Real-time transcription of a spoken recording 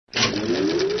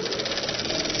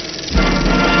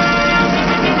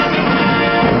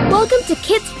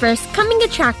First Coming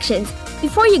Attractions.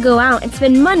 Before you go out and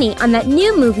spend money on that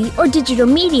new movie or digital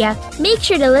media, make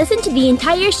sure to listen to the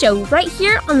entire show right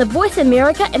here on the Voice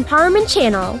America Empowerment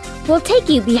Channel. We'll take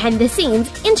you behind the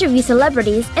scenes, interview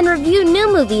celebrities, and review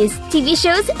new movies, TV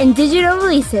shows, and digital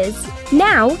releases.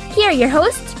 Now, here are your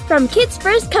hosts from Kids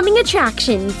First Coming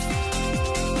Attractions.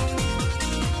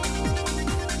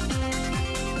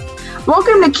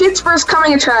 Welcome to Kids First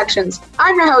Coming Attractions.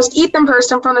 I'm your host, Ethan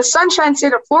Purston from the Sunshine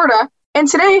State of Florida, and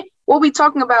today we'll be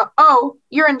talking about Oh,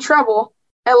 You're in Trouble,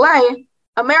 Ailey,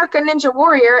 American Ninja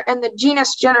Warrior, and the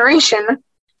Genius Generation.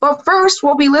 But first,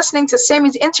 we'll be listening to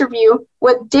Sammy's interview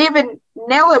with David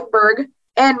Nadelberg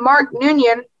and Merk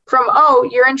Nguyen from Oh,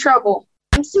 You're in Trouble.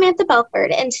 I'm Samantha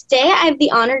Belford, and today I have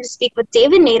the honor to speak with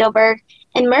David Nadelberg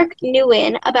and Merk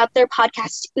Nguyen about their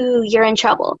podcast, Ooh, You're in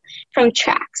Trouble, from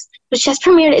Tracks, which just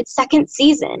premiered its second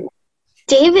season.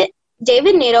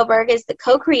 David Nadelberg is the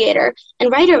co-creator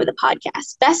and writer of the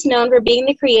podcast, best known for being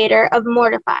the creator of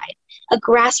Mortified, a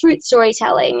grassroots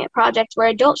storytelling project where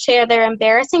adults share their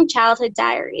embarrassing childhood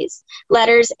diaries,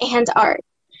 letters, and art.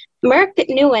 Merk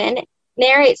Nguyen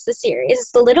narrates the series,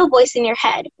 The Little Voice in Your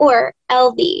Head, or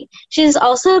LV. She is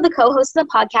also the co-host of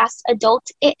the podcast,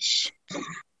 Adult-ish.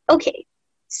 Okay,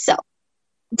 so,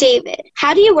 David,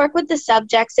 how do you work with the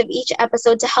subjects of each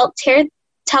episode to help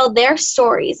tell their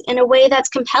stories in a way that's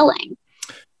compelling?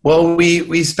 Well,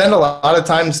 we spend a lot of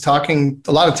time talking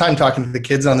to the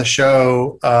kids on the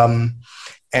show,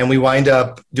 and we wind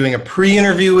up doing a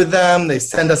pre-interview with them. They go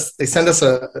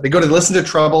to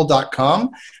listentotrouble.com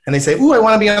and they say, "Ooh, I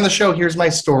want to be on the show. Here's my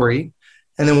story."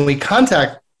 And then we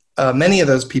contact many of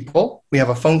those people. We have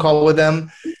a phone call with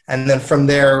them, and then from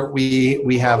there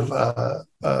we have a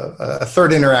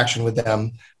third interaction with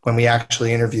them when we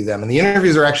actually interview them. And the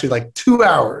interviews are actually like 2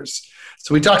 hours.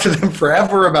 So we talk to them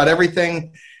forever about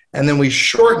everything, and then we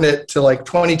shorten it to like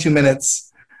 22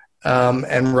 minutes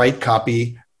and write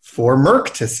copy for Merk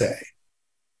to say.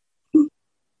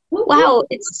 Wow,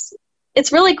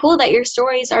 it's really cool that your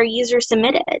stories are user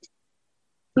submitted.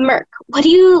 Merk, what do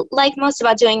you like most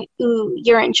about doing Ooh,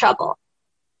 You're in Trouble?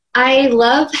 I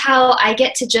love how I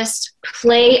get to just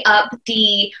play up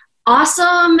the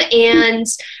awesome and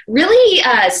really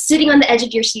sitting on the edge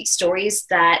of your seat stories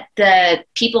that the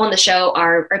people on the show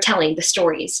are telling, the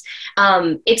stories.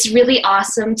 It's really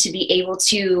awesome to be able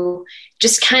to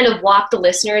just kind of walk the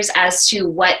listeners as to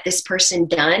what this person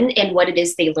done and what it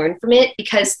is they learned from it,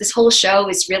 because this whole show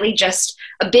is really just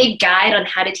a big guide on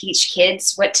how to teach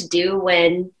kids what to do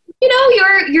when,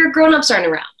 your grown-ups aren't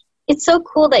around. It's so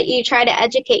cool that you try to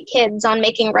educate kids on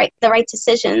making the right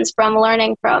decisions from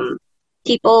learning from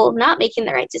people not making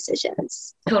the right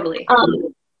decisions. Totally.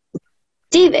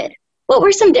 David, what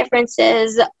were some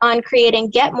differences on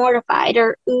creating Get Mortified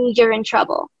or Ooh, You're in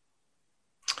Trouble?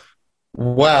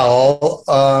 Well,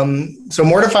 so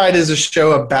Mortified is a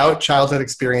show about childhood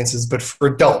experiences, but for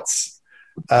adults.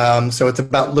 So it's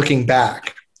about looking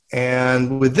back.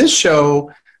 And with this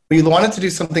show, we wanted to do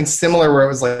something similar where it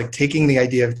was like taking the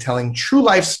idea of telling true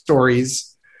life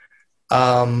stories,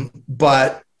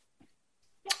 but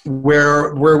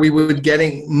where we would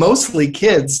getting mostly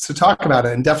kids to talk about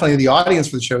it, and definitely the audience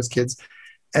for the show is kids.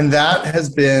 And that has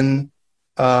been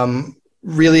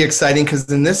really exciting,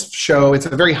 because in this show, it's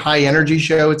a very high energy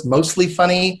show. It's mostly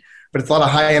funny, but it's a lot of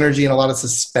high energy and a lot of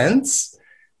suspense.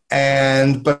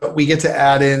 But we get to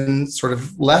add in sort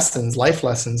of life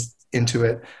lessons into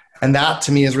it. And that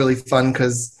to me is really fun,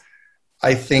 because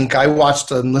I think I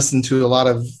watched and listened to a lot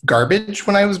of garbage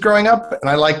when I was growing up. And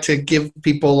I like to give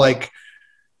people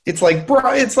it's like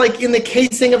in the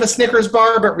casing of a Snickers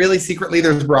bar, but really secretly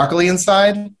there's broccoli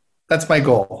inside. That's my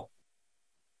goal.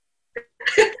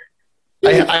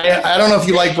 I don't know if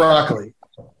you like broccoli.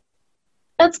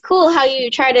 That's cool how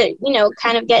you try to,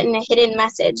 kind of get in a hidden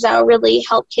message that will really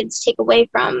help kids take away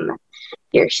from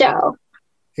your show.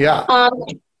 Yeah.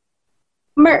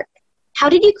 Merk, how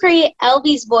did you create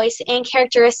LV's voice and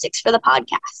characteristics for the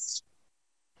podcast?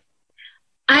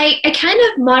 I kind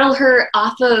of model her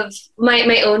off of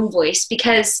my own voice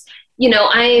because,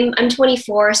 I'm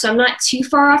 24, so I'm not too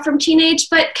far off from teenage,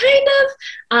 but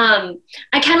I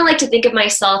kind of like to think of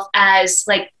myself as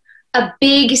like a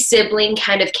big sibling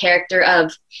kind of character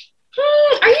of,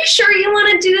 are you sure you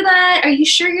want to do that? Are you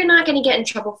sure you're not going to get in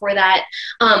trouble for that?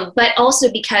 But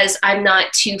also because I'm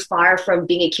not too far from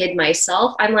being a kid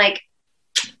myself, I'm like,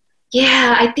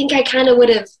 yeah, I think I kind of would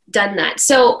have done that.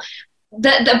 So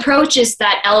the approach is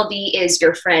that LV is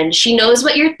your friend. She knows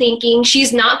what you're thinking.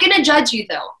 She's not going to judge you,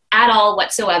 though, at all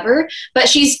whatsoever. But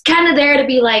she's kind of there to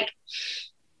be like,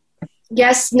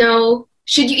 yes, no,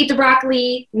 should you eat the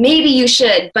broccoli? Maybe you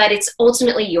should, but it's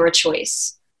ultimately your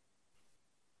choice.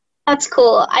 That's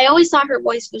cool. I always thought her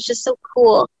voice was just so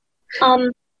cool.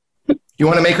 You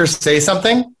want to make her say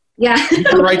something? Yeah. You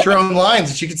can write your own lines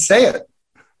and she could say it.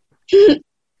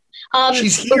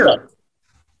 She's here. Okay.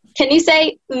 Can you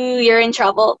say, ooh, you're in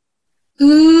trouble?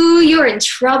 Ooh, you're in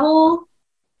trouble.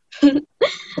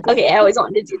 Okay, I always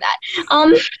wanted to do that.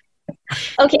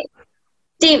 Okay,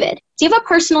 David, do you have a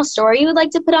personal story you would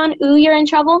like to put on Ooh, You're in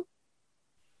Trouble?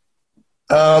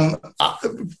 I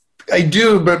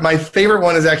do, but my favorite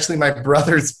one is actually my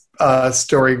brother's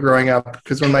story growing up.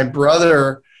 Because when my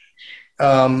brother,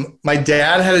 my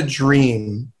dad had a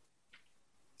dream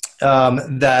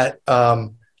that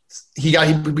he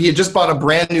had just bought a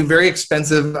brand new, very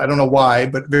expensive, I don't know why,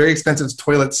 but very expensive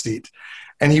toilet seat.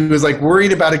 And he was like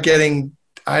worried about it getting,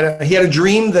 he had a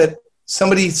dream that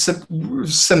somebody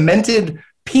cemented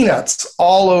peanuts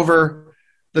all over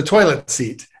the toilet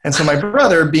seat. And so my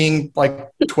brother, being like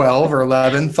 12 or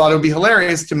 11, thought it would be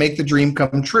hilarious to make the dream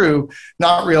come true,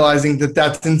 not realizing that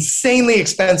that's insanely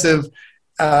expensive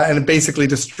and it basically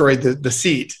destroyed the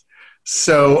seat.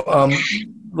 So,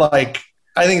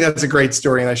 I think that's a great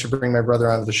story and I should bring my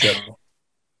brother onto the show.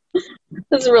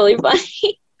 That's really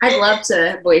funny. I'd love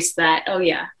to voice that. Oh,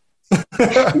 yeah.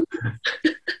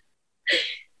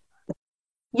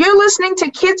 You're listening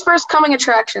to Kids First Coming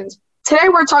Attractions. Today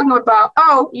we're talking about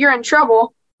Oh, You're in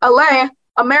Trouble, Ailey,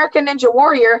 American Ninja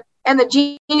Warrior, and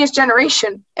the Genius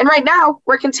Generation. And right now,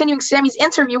 we're continuing Sammy's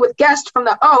interview with guests from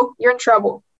the Oh, You're in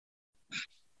Trouble.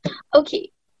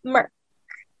 Okay, Merk.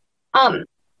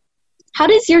 How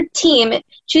does your team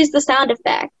choose the sound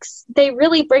effects? They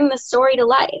really bring the story to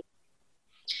life.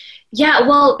 Yeah,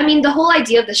 well, I mean, the whole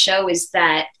idea of the show is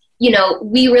that,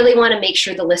 we really want to make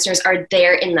sure the listeners are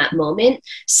there in that moment.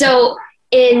 So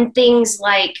in things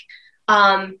like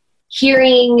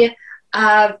hearing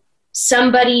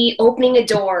somebody opening a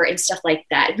door and stuff like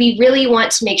that, we really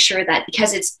want to make sure that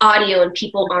because it's audio and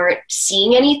people aren't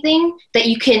seeing anything, that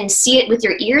you can see it with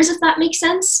your ears, if that makes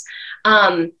sense.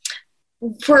 In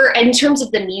terms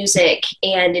of the music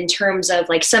and in terms of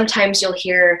sometimes you'll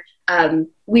hear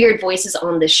weird voices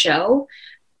on the show,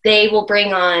 they will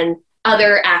bring on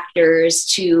other actors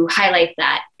to highlight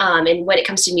that. And when it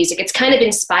comes to music, it's kind of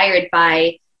inspired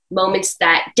by moments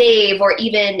that Dave or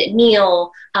even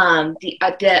Neil, the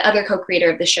other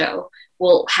co-creator of the show,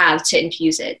 will have to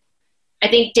infuse it. I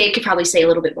think Dave could probably say a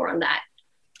little bit more on that.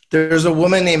 There's a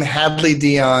woman named Hadley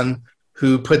Dion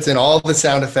who puts in all the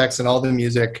sound effects and all the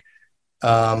music.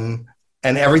 And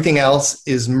everything else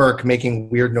is Merk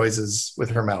making weird noises with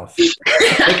her mouth.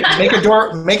 make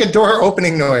a door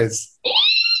opening noise.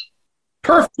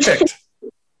 Perfect.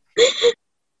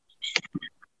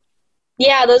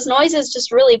 Yeah, those noises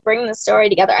just really bring the story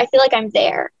together. I feel like I'm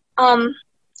there.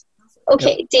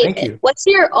 Okay, yep, David, what's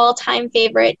your all-time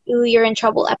favorite Ooh, You're in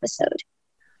Trouble episode?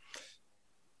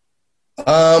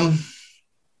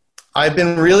 I've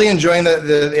been really enjoying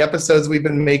the episodes we've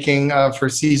been making for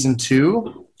season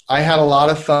 2. I had a lot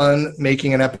of fun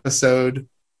making an episode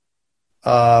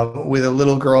with a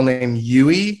little girl named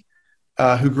Yui,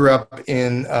 who grew up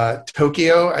in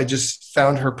Tokyo. I just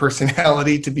found her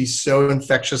personality to be so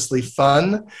infectiously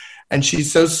fun. And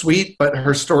she's so sweet, but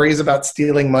her story is about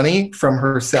stealing money from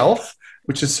herself,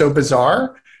 which is so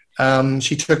bizarre.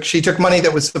 She took money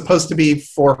that was supposed to be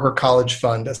for her college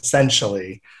fund,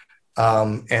 essentially,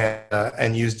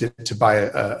 and used it to buy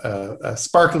a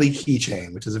sparkly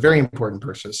keychain, which is a very important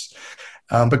purchase,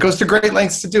 but goes to great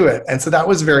lengths to do it. And so that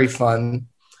was very fun.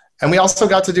 And we also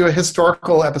got to do a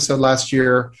historical episode last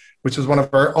year, which was one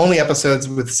of our only episodes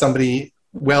with somebody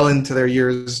well into their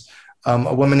years,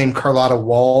 a woman named Carlotta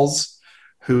Walls,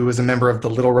 who was a member of the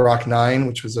Little Rock Nine,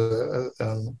 which was a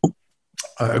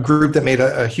group that made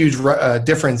a huge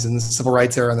difference in the civil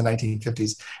rights era in the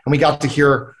 1950s. And we got to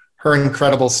hear her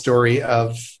incredible story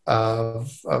of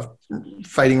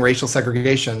fighting racial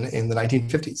segregation in the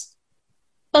 1950s.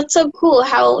 That's so cool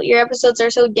how your episodes are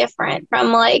so different,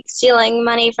 from stealing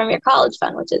money from your college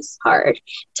fund, which is hard,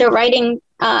 to writing,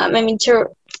 to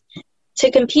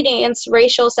competing against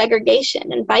racial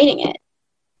segregation and fighting it.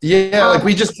 Yeah,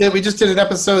 we just did an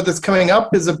episode that's coming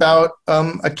up is about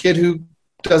a kid who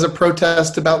does a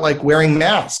protest about wearing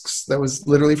masks. That was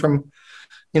literally from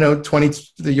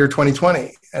the year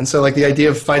 2020. And so the idea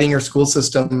of fighting your school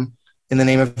system in the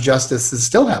name of justice is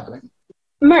still happening.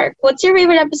 Merk, what's your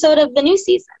favorite episode of the new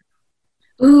season?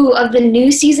 Ooh, of the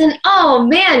new season? Oh,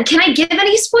 man. Can I give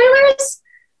any spoilers?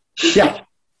 Yeah.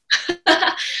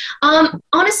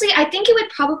 Honestly, I think it would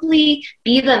probably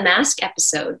be the mask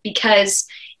episode because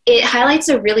it highlights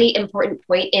a really important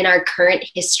point in our current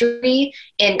history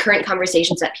and current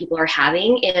conversations that people are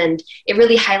having. And it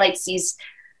really highlights these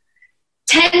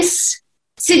tense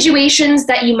situations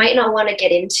that you might not want to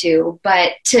get into,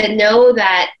 but to know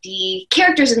that the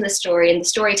characters in the story and the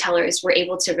storytellers were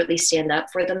able to really stand up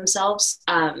for themselves,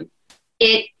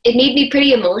 it made me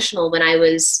pretty emotional when I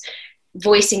was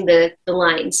voicing the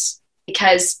lines,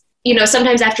 because, you know,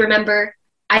 sometimes I have to remember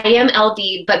I am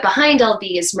LB, but behind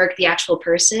LB is Merk, the actual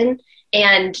person.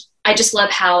 And I just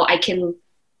love how I can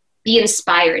be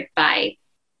inspired by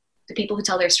the people who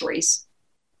tell their stories.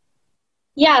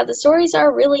 Yeah, the stories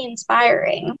are really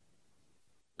inspiring.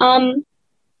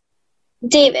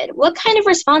 David, what kind of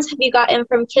response have you gotten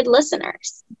from kid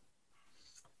listeners?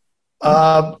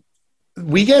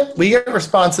 We get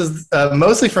responses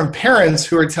mostly from parents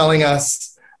who are telling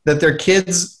us that their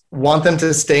kids want them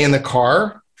to stay in the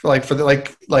car can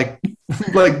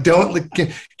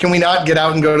we not get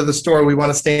out and go to the store? We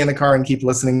want to stay in the car and keep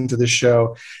listening to the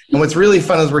show. And what's really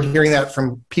fun is we're hearing that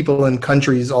from people in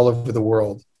countries all over the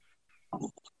world.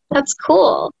 That's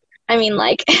cool. I mean,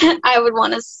 like, I would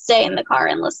want to stay in the car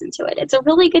and listen to it. It's a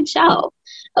really good show.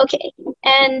 Okay.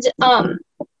 And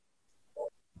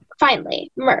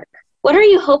finally, Merk, what are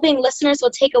you hoping listeners will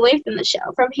take away from the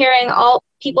show, from hearing all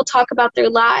people talk about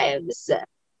their lives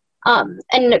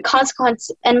and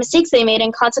consequences and mistakes they made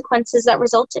and consequences that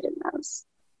resulted in those?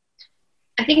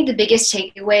 I think the biggest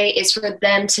takeaway is for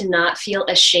them to not feel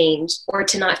ashamed or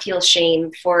to not feel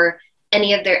shame for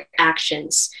any of their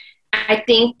actions. I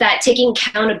think that taking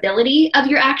accountability of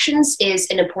your actions is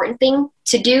an important thing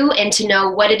to do, and to know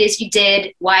what it is you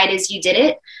did, why it is you did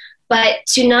it, but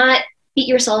to not beat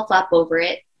yourself up over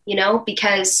it, you know,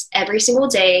 because every single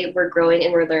day we're growing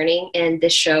and we're learning, and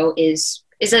this show is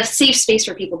a safe space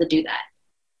for people to do that.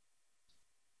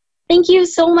 Thank you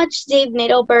so much, David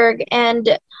Nadelberg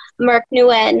and Merk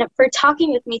Nguyen, for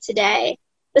talking with me today.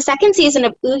 The second season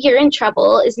of Ooh, You're in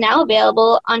Trouble is now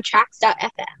available on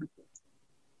Tracks.fm.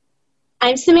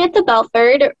 I'm Samantha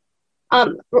Belford,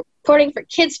 reporting for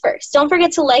Kids First. Don't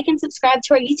forget to like and subscribe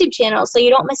to our YouTube channel so you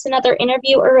don't miss another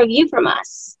interview or review from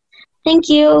us. Thank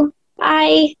you.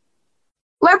 Bye.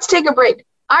 Let's take a break.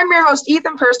 I'm your host,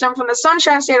 Ethan Purston from the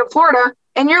Sunshine State of Florida,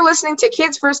 and you're listening to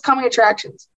Kids First Coming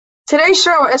Attractions. Today's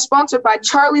show is sponsored by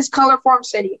Charlie's Colorform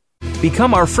City.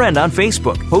 Become our friend on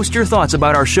Facebook. Post your thoughts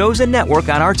about our shows and network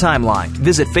on our timeline.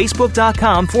 Visit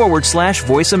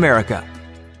facebook.com/Voice America.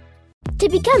 To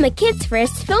become a Kids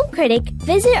First film critic,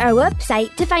 visit our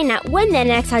website to find out when the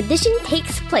next audition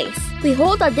takes place. We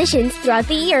hold auditions throughout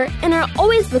the year and are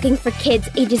always looking for kids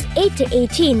ages 8 to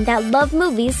 18 that love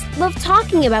movies, love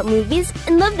talking about movies,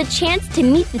 and love the chance to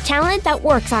meet the talent that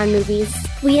works on movies.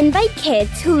 We invite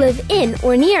kids who live in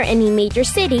or near any major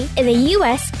city in the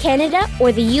US, Canada,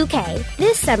 or the UK.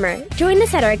 This summer, join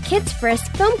us at our Kids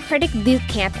First Film Critic Boot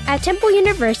Camp at Temple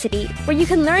University, where you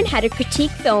can learn how to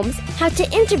critique films, how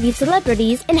to interview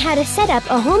celebrities, and how to set up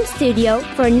a home studio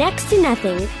for next to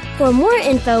nothing. For more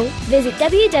info, visit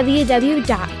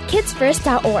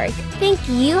www.kidsfirst.org. Think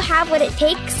you have what it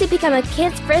takes to become a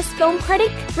Kids First film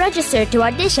critic? Register to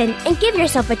audition and give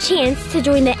yourself a chance to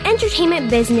join the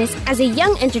entertainment business as a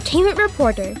young entertainment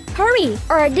reporter. Hurry!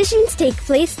 Our auditions take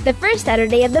place the first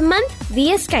Saturday of the month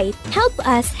via Skype. Help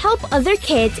us help other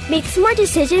kids make smart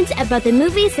decisions about the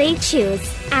movies they choose.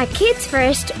 At Kids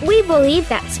First, we believe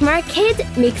that smart kids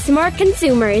make smart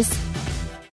consumers.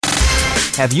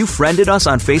 Have you friended us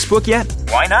on Facebook yet?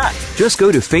 Why not? Just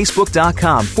go to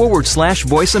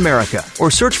facebook.com/Voice America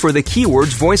or search for the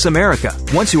keywords Voice America.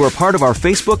 Once you are part of our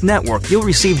Facebook network, you'll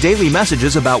receive daily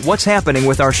messages about what's happening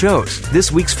with our shows, this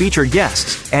week's featured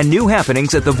guests, and new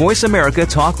happenings at the Voice America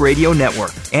Talk Radio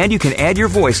Network. And you can add your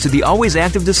voice to the always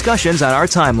active discussions on our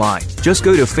timeline. Just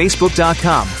go to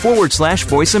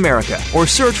facebook.com/Voice America or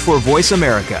search for Voice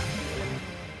America.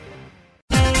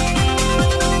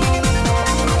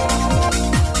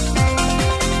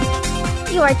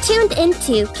 You are tuned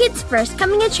into Kids First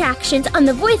Coming Attractions on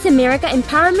the Voice America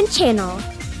Empowerment Channel.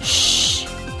 Shh!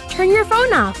 Turn your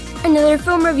phone off. Another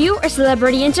film review or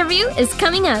celebrity interview is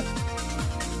coming up.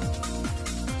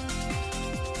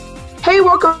 Hey,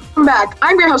 welcome back.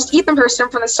 I'm your host, Ethan Purston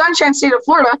from the Sunshine State of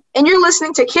Florida, and you're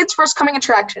listening to Kids First Coming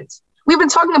Attractions. We've been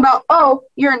talking about Oh,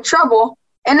 You're in Trouble,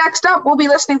 and next up we'll be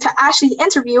listening to Ashleigh's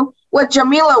interview with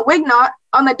Jamila Wignot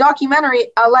on the documentary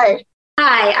Ailey.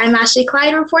 Hi, I'm Ashleigh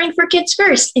Clyde reporting for Kids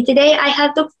First, and today I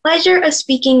have the pleasure of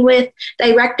speaking with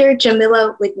director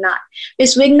Jamila Wignot.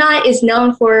 Ms. Wignot is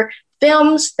known for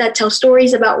films that tell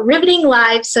stories about riveting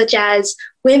lives such as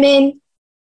Women,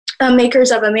 Makers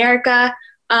of America,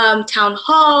 Town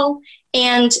Hall,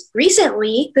 and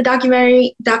recently the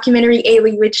documentary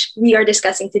Ailey, which we are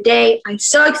discussing today. I'm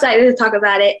so excited to talk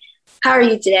about it. How are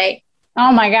you today?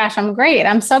 Oh my gosh, I'm great.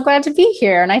 I'm so glad to be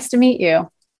here. Nice to meet you.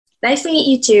 Nice to meet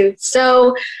you too.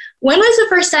 So when was the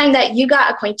first time that you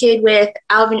got acquainted with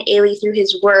Alvin Ailey through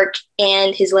his work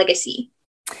and his legacy?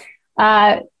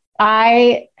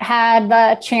 I had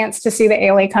the chance to see the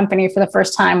Ailey Company for the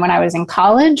first time when I was in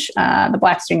college. The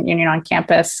Black Student Union on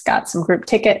campus got some group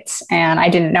tickets, and I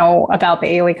didn't know about the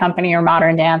Ailey Company or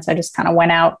modern dance. I just kind of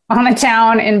went out on the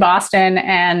town in Boston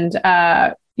and,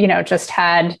 just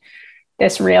had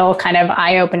this real kind of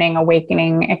eye-opening,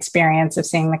 awakening experience of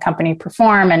seeing the company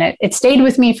perform. And it stayed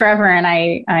with me forever. And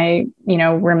I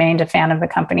remained a fan of the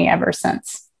company ever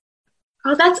since.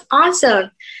 Oh, that's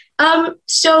awesome.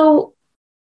 So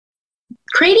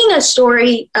creating a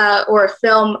story or a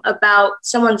film about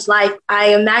someone's life,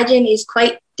 I imagine, is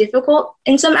quite difficult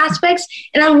in some aspects.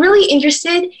 And I'm really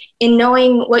interested in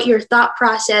knowing what your thought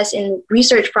process and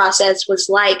research process was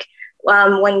like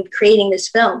when creating this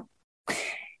film.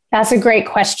 That's a great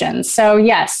question. So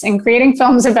yes, in creating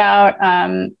films about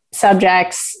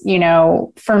subjects,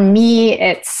 for me,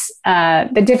 it's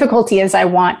the difficulty is I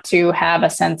want to have a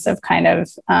sense of a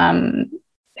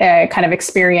kind of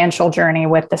experiential journey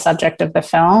with the subject of the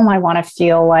film. I want to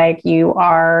feel like you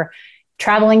are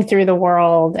traveling through the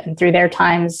world and through their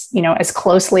times, as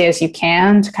closely as you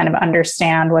can to kind of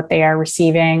understand what they are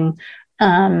receiving,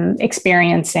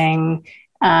 experiencing.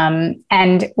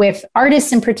 And with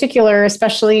artists in particular,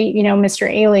 especially, Mr.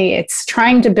 Ailey, it's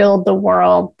trying to build the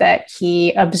world that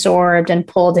he absorbed and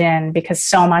pulled in, because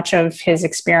so much of his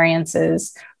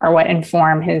experiences are what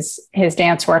inform his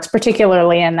dance works,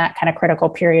 particularly in that kind of critical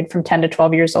period from 10 to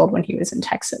 12 years old when he was in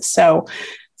Texas. So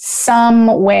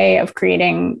some way of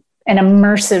creating an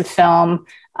immersive film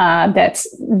that's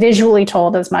visually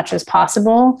told as much as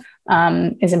possible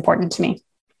is important to me.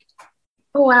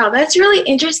 Oh, wow. That's really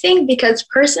interesting, because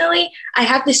personally, I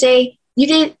have to say you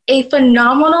did a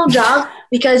phenomenal job,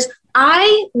 because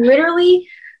I literally,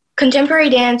 contemporary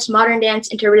dance, modern dance,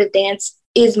 interpretive dance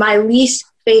is my least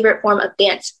favorite form of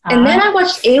dance. And then I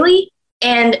watched Ailey,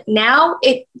 and now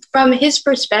from his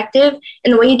perspective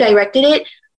and the way he directed it,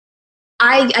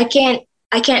 I can't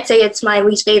say it's my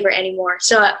least favorite anymore.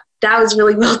 So that was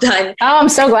really well done. Oh, I'm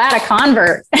so glad, a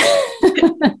convert.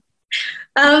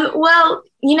 Well,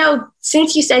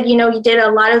 since you said, you did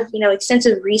a lot of,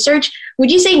 extensive research,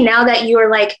 would you say now that you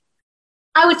are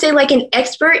I would say an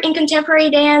expert in contemporary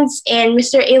dance and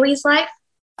Mr. Ailey's life?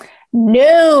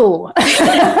 No,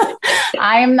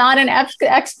 I am not an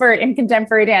expert in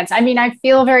contemporary dance. I mean, I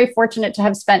feel very fortunate to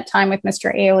have spent time with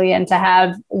Mr. Ailey and to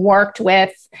have worked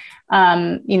with,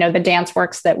 the dance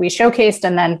works that we showcased,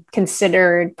 and then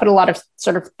put a lot of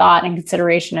sort of thought and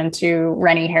consideration into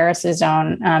Rennie Harris's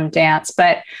own dance.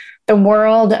 But the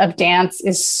world of dance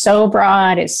is so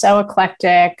broad, it's so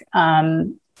eclectic.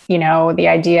 The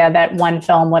idea that one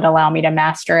film would allow me to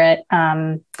master it,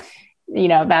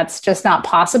 that's just not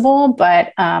possible.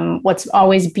 But what's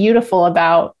always beautiful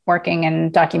about working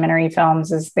in documentary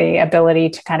films is the ability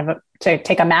to to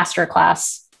take a master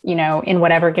class, in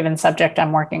whatever given subject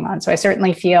I'm working on. So I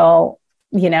certainly feel,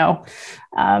 able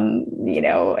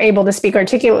to speak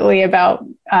articulately about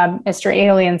Mr.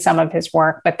 Ailey and some of his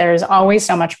work, but there's always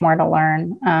so much more to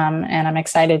learn. And I'm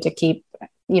excited to keep,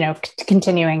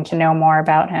 continuing to know more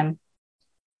about him.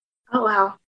 Oh,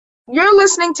 wow. You're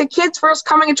listening to Kids First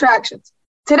Coming Attractions.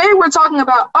 Today we're talking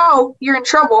about Oh, You're in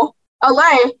Trouble,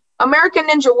 Ailey, American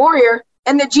Ninja Warrior,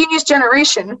 and the Genius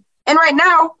Generation. And right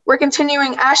now, we're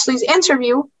continuing Ashleigh's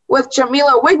interview with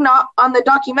Jamila Wignot on the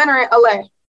documentary Ailey.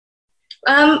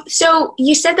 So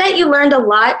you said that you learned a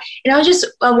lot, and I was just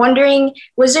wondering,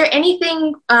 was there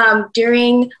anything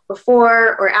during,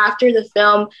 before, or after the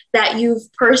film that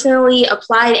you've personally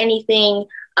applied anything,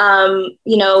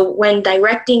 when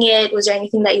directing it? Was there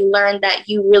anything that you learned that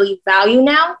you really value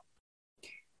now?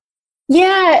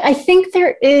 Yeah, I think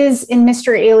there is in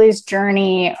Mr. Ailey's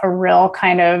journey a real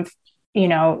kind of,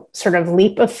 sort of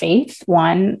leap of faith,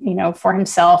 for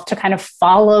himself to kind of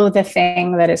follow the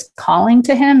thing that is calling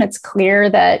to him. It's clear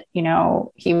that,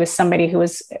 he was somebody who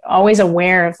was always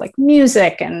aware of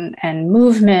music and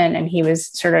movement, and he was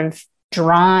sort of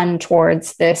drawn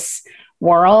towards this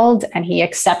world, and he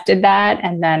accepted that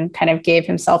and then kind of gave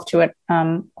himself to it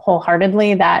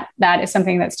wholeheartedly. That is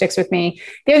something that sticks with me.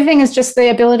 The other thing is just the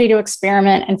ability to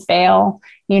experiment and fail,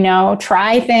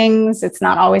 try things. It's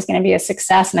not always going to be a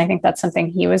success. And I think that's something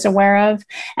he was aware of.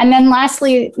 And then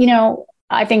lastly,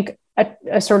 I think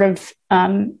a sort of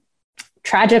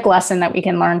tragic lesson that we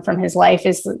can learn from his life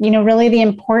is, really the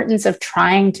importance of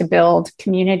trying to build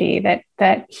community,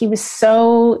 that he was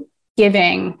so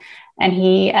giving. And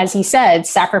he, as he said,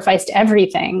 sacrificed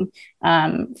everything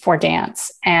for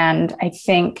dance. And I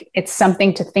think it's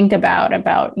something to think about,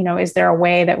 is there a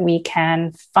way that we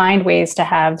can find ways to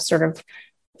have sort of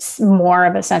more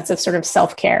of a sense of sort of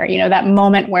self-care. You know, that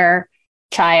moment where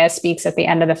Chaya speaks at the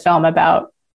end of the film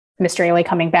about Mr. Ailey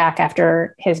coming back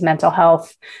after his mental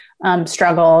health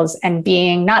struggles and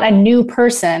being not a new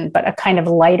person, but a kind of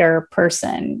lighter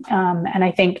person. And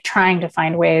I think trying to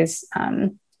find ways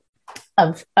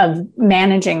of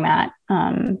managing that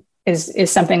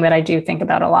is something that I do think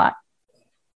about a lot.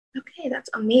 Okay, that's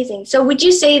amazing. So would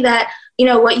you say that, you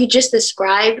know, what you just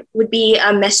described would be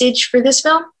a message for this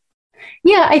film?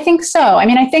 Yeah, I think so. I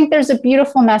mean, I think there's a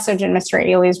beautiful message in Mr.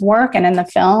 Ailey's work and in the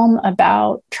film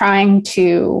about trying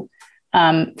to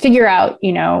figure out,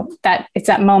 you know, that it's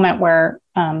that moment where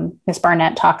Miss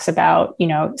Barnett talks about, you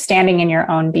know, standing in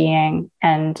your own being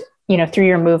and, you know, through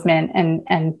your movement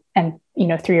and you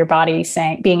know, through your body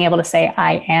being able to say,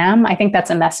 I am. I think that's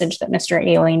a message that Mr.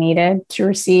 Ailey needed to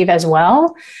receive as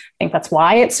well. I think that's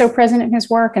why it's so present in his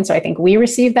work. And so I think we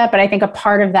received that. But I think a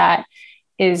part of that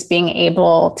is being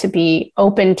able to be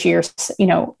open to your, you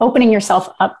know, opening yourself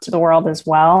up to the world as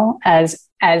well as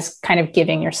kind of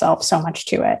giving yourself so much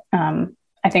to it.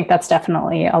 I think that's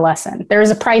definitely a lesson. There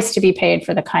is a price to be paid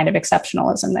for the kind of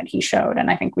exceptionalism that he showed.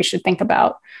 And I think we should think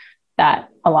about that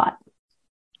a lot.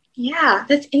 Yeah,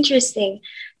 that's interesting.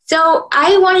 So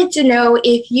I wanted to know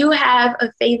if you have a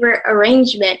favorite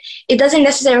arrangement. It doesn't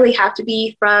necessarily have to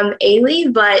be from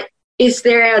Ailey, but is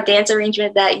there a dance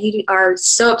arrangement that you are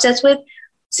so obsessed with?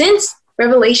 Since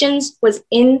Revelations was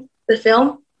in the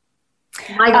film,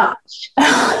 my gosh.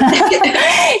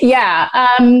 Yeah.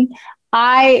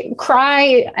 I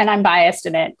Cry, and I'm biased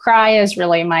in it. Cry is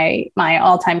really my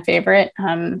all-time favorite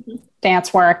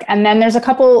dance work. And then there's a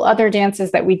couple other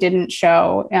dances that we didn't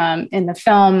show in the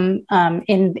film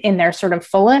in their sort of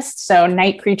fullest. So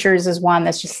Night Creatures is one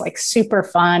that's just like super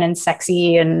fun and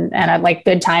sexy and a like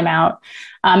good time out.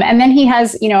 And then he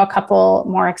has, you know, a couple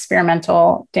more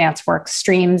experimental dance works.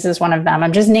 Streams is one of them.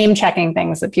 I'm just name checking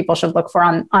things that people should look for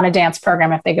on a dance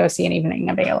program if they go see an evening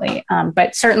of Ailey.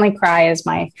 But certainly Cry is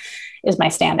my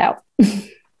standout.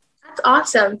 That's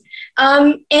awesome.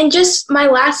 And just my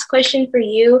last question for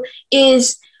you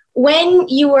is, when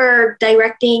you were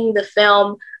directing the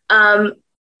film,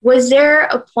 was there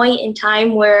a point in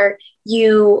time where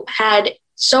you had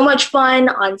so much fun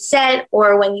on set,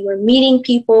 or when you were meeting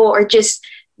people, or just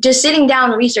sitting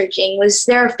down researching? Was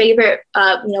there a favorite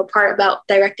part about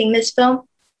directing this film?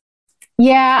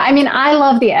 Yeah, I mean, I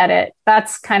love the edit.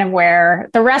 That's kind of where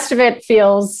the rest of it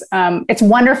feels, it's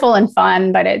wonderful and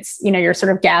fun, but it's, you know, you're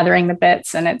sort of gathering the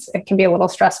bits and it can be a little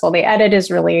stressful. The edit is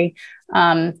really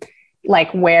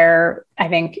like where I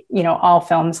think, you know, all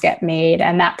films get made,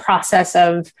 and that process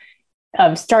of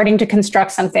starting to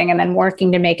construct something and then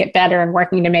working to make it better and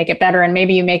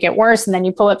maybe you make it worse and then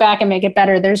you pull it back and make it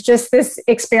better. There's just this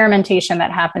experimentation that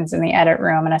happens in the edit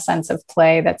room and a sense of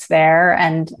play that's there.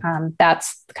 And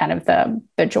that's kind of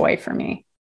the joy for me.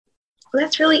 Well,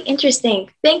 that's really interesting.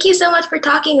 Thank you so much for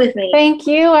talking with me. Thank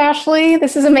you, Ashleigh.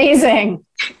 This is amazing.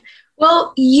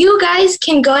 Well, you guys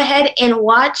can go ahead and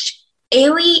watch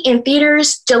Ailey in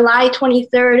theaters July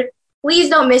 23rd. Please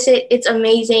don't miss it. It's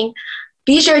amazing.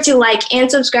 Be sure to like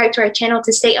and subscribe to our channel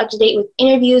to stay up to date with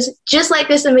interviews just like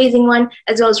this amazing one,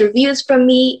 as well as reviews from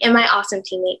me and my awesome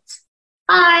teammates.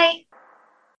 Bye.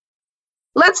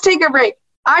 Let's take a break.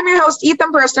 I'm your host,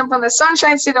 Ethan Preston from the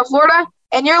Sunshine State of Florida,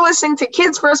 and you're listening to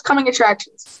Kids First Coming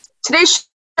Attractions. Today's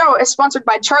show is sponsored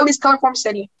by Charlie's Colorform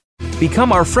City.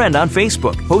 Become our friend on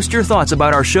Facebook. Post your thoughts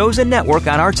about our shows and network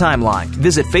on our timeline.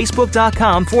 Visit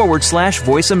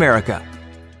facebook.com/Voice America.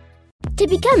 To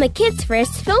become a Kids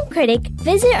First film critic,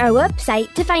 visit our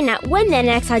website to find out when the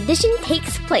next audition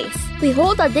takes place. We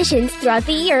hold auditions throughout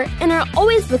the year and are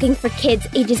always looking for kids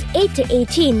ages 8 to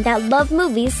 18 that love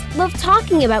movies, love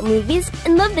talking about movies,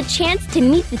 and love the chance to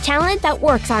meet the talent that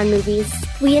works on movies.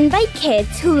 We invite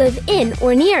kids who live in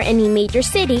or near any major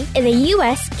city in the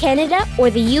US, Canada, or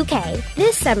the UK.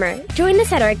 This summer, join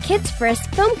us at our Kids First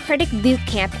Film Critic Boot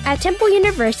Camp at Temple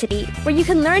University, where you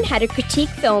can learn how to critique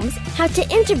films, how to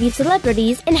interview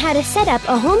celebrities, and how to set up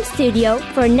a home studio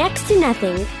for next to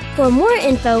nothing. For more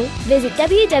info, visit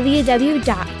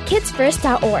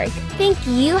www.kidsfirst.org. Think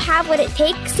you have what it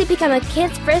takes to become a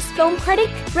Kids First film critic?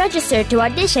 Register to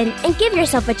audition and give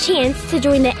yourself a chance to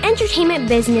join the entertainment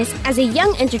business as a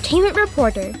young entertainment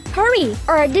reporter. Hurry!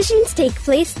 Our auditions take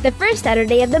place the first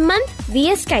Saturday of the month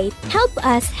via Skype. Help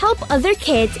us help other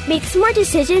kids make smart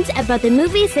decisions about the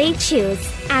movies they choose.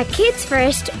 At Kids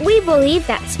First, we believe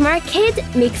that smart kids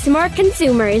make smart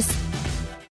consumers.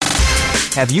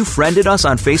 Have you friended us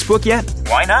on Facebook yet?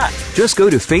 Why not? Just go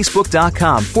to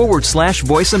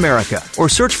facebook.com/Voice America or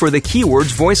search for the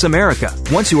keywords Voice America.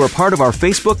 Once you are part of our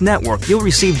Facebook network, you'll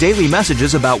receive daily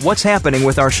messages about what's happening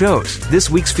with our shows, this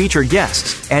week's featured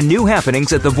guests, and new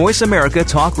happenings at the Voice America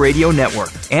Talk Radio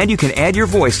Network. And you can add your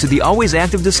voice to the always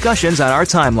active discussions on our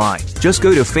timeline. Just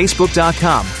go to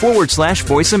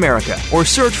facebook.com/Voice America or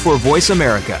search for Voice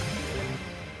America.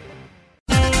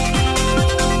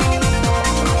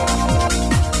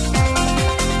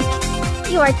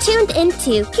 You are tuned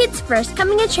into Kids First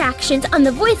Coming Attractions on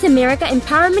the Voice America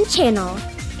Empowerment Channel.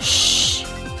 Shh!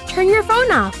 Turn your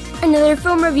phone off. Another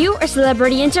film review or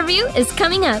celebrity interview is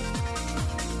coming up.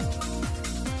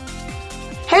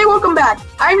 Hey, welcome back.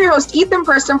 I'm your host, Ethan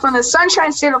Person from the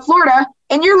Sunshine State of Florida,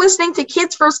 and you're listening to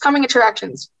Kids First Coming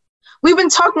Attractions. We've been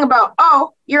talking about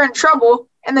Oh, You're in Trouble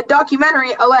and the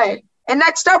documentary LA. And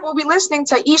next up, we'll be listening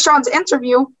to Eshaan's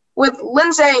interview with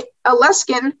Lindsay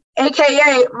Eskildsen,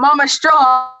 aka Momma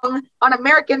Strong, on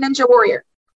American Ninja Warrior.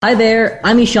 Hi there,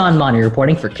 I'm Eshaan Mani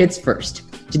reporting for Kids First.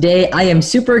 Today, I am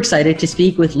super excited to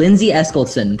speak with Lindsay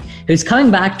Eskildsen, who's coming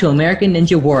back to American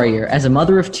Ninja Warrior as a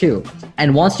mother of two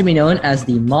and wants to be known as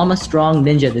the Momma Strong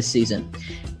Ninja this season.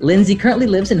 Lindsay currently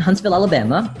lives in Huntsville,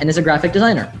 Alabama, and is a graphic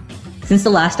designer. Since the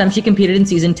last time she competed in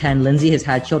season 10, Lindsay has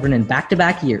had children in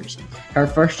back-to-back years. Her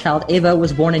first child, Ava,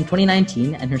 was born in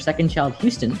 2019, and her second child,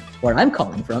 Houston, where I'm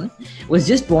calling from, was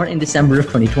just born in December of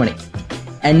 2020.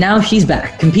 And now she's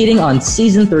back, competing on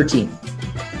season 13.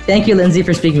 Thank you, Lindsay,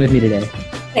 for speaking with me today.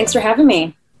 Thanks for having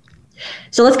me.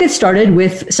 So let's get started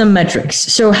with some metrics.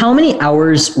 So how many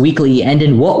hours weekly and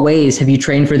in what ways have you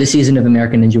trained for the season of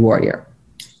American Ninja Warrior?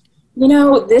 You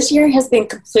know, this year has been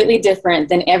completely different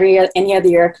than any other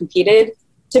year I've competed.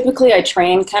 Typically, I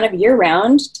train kind of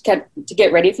year-round to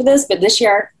get ready for this, but this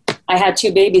year I had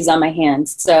 2 babies on my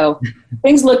hands, so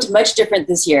things looked much different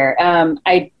this year.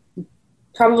 I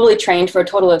probably trained for a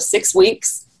total of 6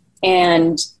 weeks,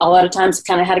 and a lot of times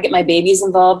kind of had to get my babies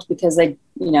involved because I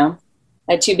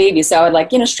had 2 babies, so I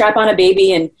would strap on a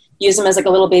baby and use them as like a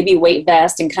little baby weight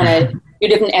vest and kind of do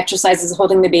different exercises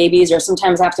holding the babies, or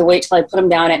sometimes I have to wait till I put them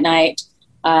down at night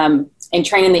and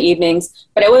train in the evenings.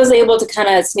 But I was able to kind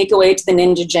of sneak away to the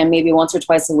ninja gym maybe once or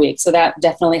twice a week. So that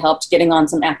definitely helped getting on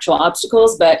some actual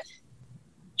obstacles. But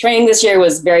training this year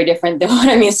was very different than what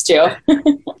I'm used to.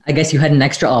 I guess you had an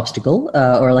extra obstacle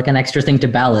or like an extra thing to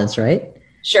balance, right?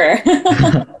 Sure.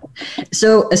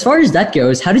 So as far as that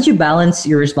goes, how did you balance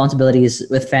your responsibilities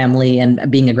with family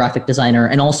and being a graphic designer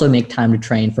and also make time to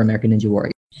train for American Ninja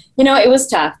Warrior? You know, it was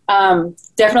tough.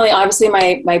 Definitely, obviously,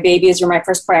 my babies were my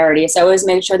first priority. So I always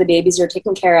made sure the babies are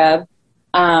taken care of.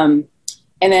 And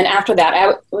then after that,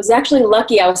 I was actually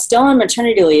lucky. I was still on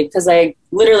maternity leave because I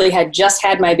literally had just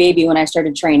had my baby when I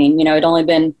started training. You know, it'd only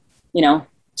been,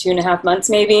 2.5 months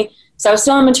maybe. So I was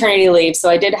still on maternity leave. So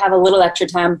I did have a little extra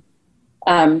time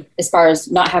as far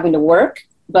as not having to work.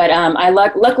 But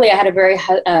luckily, I had a very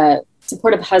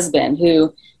supportive husband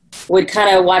who would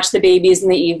kind of watch the babies in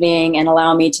the evening and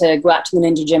allow me to go out to the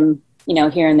ninja gym,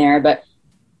 here and there, but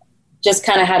just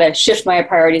kind of had to shift my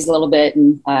priorities a little bit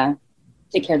and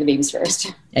take care of the babies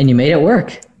first. And you made it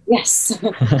work. Yes.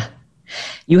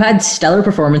 You had stellar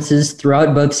performances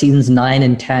throughout both seasons 9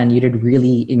 and 10. You did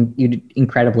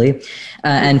incredibly.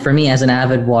 And for me, as an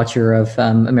avid watcher of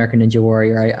American Ninja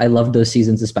Warrior, I loved those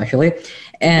seasons especially.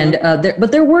 And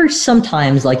but there were some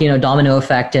times like, Domino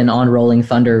Effect and On Rolling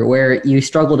Thunder where you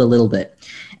struggled a little bit.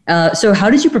 So how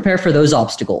did you prepare for those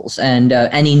obstacles and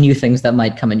any new things that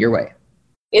might come in your way?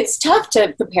 It's tough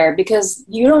to prepare because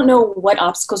you don't know what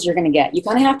obstacles you're going to get. You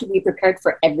kind of have to be prepared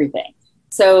for everything.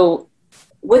 So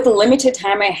with the limited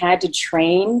time I had to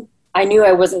train, I knew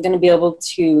I wasn't going to be able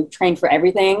to train for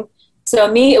everything.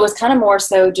 So me, it was kind of more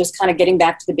so just kind of getting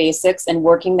back to the basics and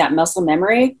working that muscle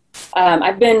memory.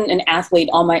 I've been an athlete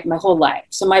all my whole life.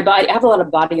 So my body, I have a lot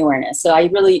of body awareness. So I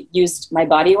really used my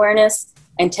body awareness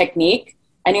and technique.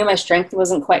 I knew my strength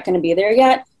wasn't quite going to be there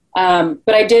yet.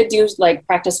 But I did do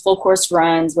practice full course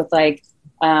runs with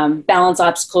balance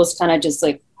obstacles, kind of just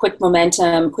quick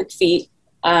momentum, quick feet.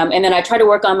 And then I tried to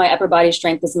work on my upper body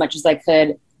strength as much as I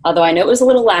could, although I know it was a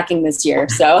little lacking this year.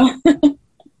 So,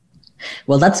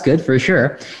 well, that's good for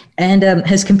sure. And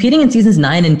has competing in seasons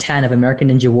 9 and 10 of American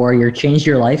Ninja Warrior changed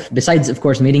your life? Besides, of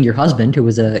course, meeting your husband, who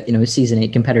was a season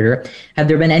 8 competitor, have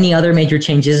there been any other major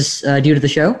changes due to the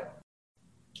show?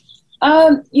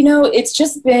 It's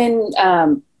just been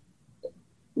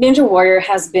Ninja Warrior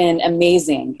has been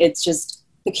amazing. It's just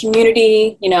the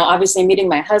community. Obviously meeting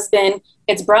my husband.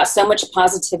 It's brought so much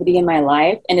positivity in my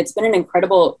life, and it's been an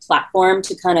incredible platform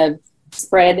to kind of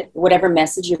spread whatever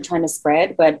message you're trying to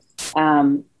spread. But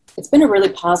it's been a really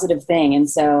positive thing, and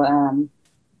so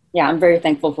yeah, I'm very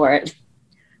thankful for it.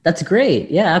 That's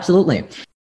great. Yeah, absolutely.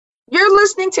 You're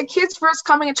listening to Kids First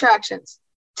Coming Attractions.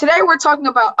 Today we're talking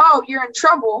about Oh, You're in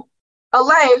Trouble,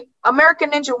 Ailey,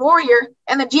 American Ninja Warrior,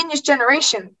 and the Genius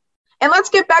Generation. And let's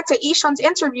get back to Eshaan's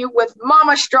interview with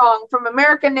Momma Strong from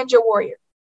American Ninja Warrior.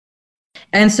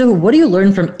 And so what do you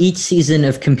learn from each season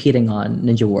of competing on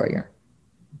Ninja Warrior?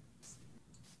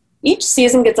 Each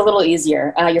season gets a little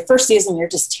easier. Your first season, you're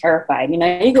just terrified. You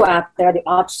know, you go out there, the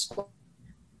obstacles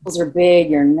are big,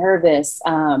 you're nervous.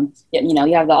 You know,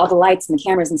 you have all the lights and the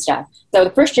cameras and stuff. So the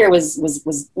first year was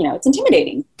you know, it's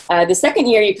intimidating. The second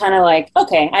year, you kind of like,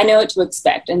 okay, I know what to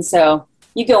expect. And so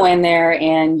you go in there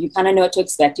and you kind of know what to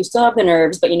expect. You still have the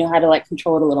nerves, but you know how to like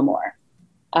control it a little more.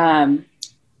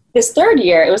 This third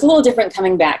year, it was a little different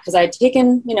coming back because I'd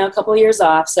taken, you know, a couple of years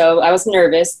off. So I was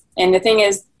nervous. And the thing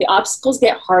is, the obstacles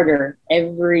get harder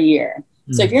every year.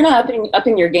 So if you're not up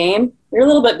in your game, you're a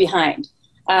little bit behind.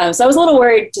 So I was a little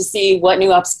worried to see what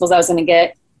new obstacles I was going to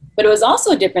get. But it was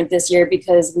also different this year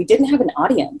because we didn't have an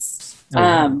audience.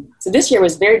 So this year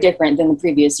was very different than the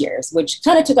previous years, which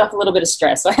kind of took off a little bit of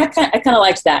stress. So I kind of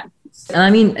liked that.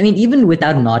 I mean, even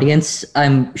without an audience,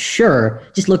 I'm sure,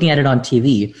 just looking at it on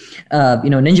TV, you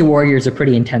know, Ninja Warrior is a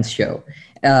pretty intense show.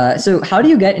 So how do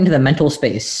you get into the mental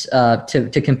space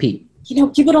to compete? You know,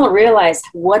 people don't realize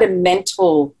what a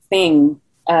mental thing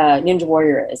Ninja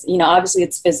Warrior is. You know, obviously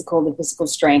it's physical, the physical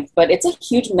strength, but it's a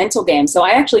huge mental game. So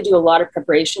I actually do a lot of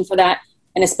preparation for that.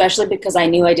 And especially because I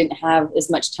knew I didn't have as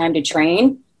much time to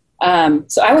train.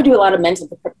 So I would do a lot of mental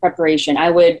preparation. I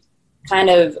would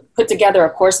kind of put together a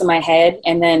course in my head,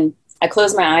 and then I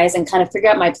close my eyes and kind of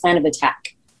figure out my plan of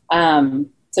attack.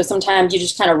 So sometimes you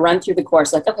just kind of run through the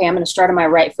course like, okay, I'm going to start on my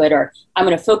right foot, or I'm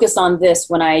going to focus on this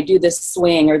when I do this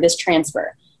swing or this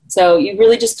transfer. So you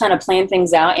really just kind of plan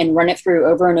things out and run it through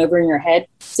over and over in your head.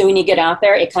 So when you get out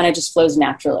there, it kind of just flows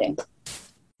naturally.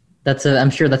 I'm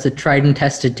sure that's a tried and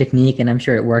tested technique, and I'm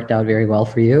sure it worked out very well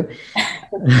for you.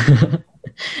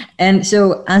 And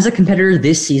so as a competitor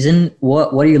this season,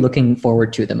 what are you looking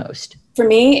forward to the most? For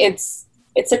me, it's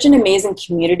such an amazing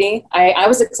community. I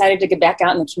was excited to get back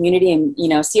out in the community and, you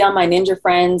know, see all my ninja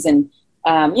friends. And,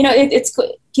 you know, it's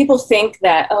people think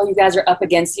that, oh, you guys are up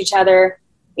against each other.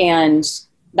 And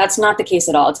that's not the case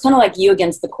at all. It's kind of like you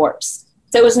against the course.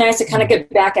 So it was nice to kind of get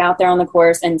back out there on the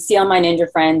course and see all my ninja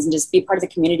friends and just be part of the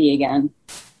community again.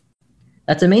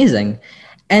 That's amazing.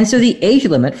 And so the age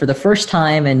limit for the first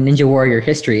time in Ninja Warrior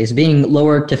history is being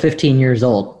lowered to 15 years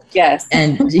old. Yes.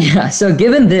 And yeah, so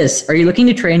given this, are you looking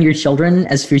to train your children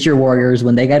as future warriors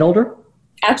when they get older?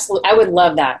 Absolutely. I would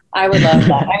love that. I mean,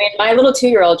 my little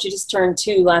 2-year-old, she just turned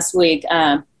 2 last week.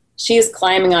 She is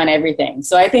climbing on everything.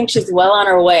 So I think she's well on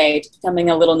her way to becoming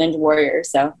a little Ninja Warrior.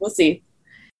 So we'll see.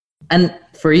 And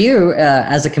for you,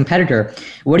 as a competitor,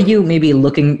 what are you maybe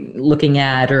looking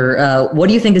at, or what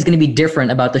do you think is going to be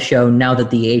different about the show now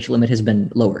that the age limit has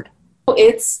been lowered?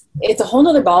 It's a whole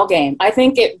nother ball game. I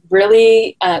think it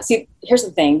really, see, here's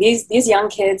the thing. These young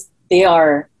kids, they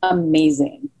are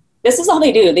amazing. This is all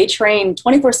they do. They train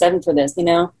 24/7 for this, you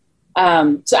know?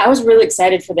 So I was really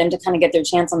excited for them to kind of get their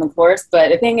chance on the course. But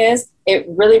the thing is, it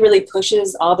really, really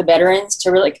pushes all the veterans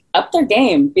to really up their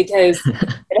game because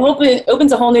it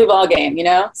opens a whole new ball game, you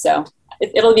know? So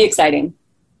it'll be exciting.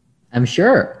 I'm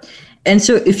sure. And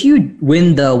so if you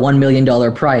win the $1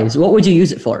 million prize, what would you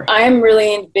use it for? I'm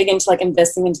really big into like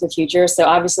investing into the future. So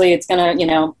obviously it's going to, you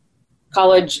know,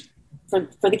 college for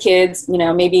the kids, you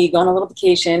know, maybe go on a little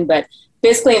vacation, but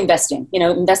basically investing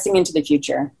into the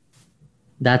future.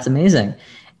 That's amazing.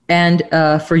 And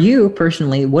for you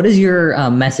personally, what is your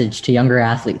message to younger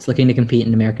athletes looking to compete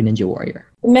in American Ninja Warrior?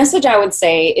 The message I would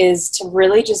say is to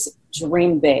really just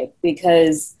dream big,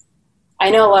 because I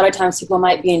know a lot of times people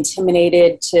might be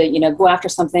intimidated to, you know, go after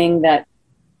something that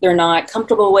they're not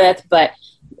comfortable with, but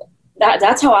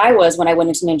that's how I was when I went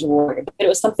into Ninja Warrior. But it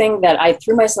was something that I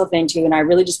threw myself into, and I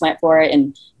really just went for it,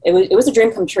 and it was a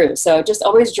dream come true. So just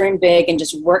always dream big and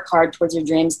just work hard towards your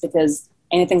dreams, because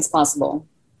anything's possible.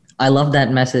 I love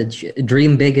that message.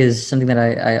 Dream big is something that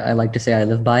I like to say I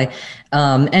live by.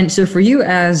 And so for you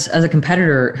as a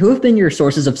competitor, who have been your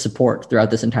sources of support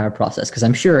throughout this entire process? Because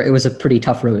I'm sure it was a pretty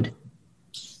tough road.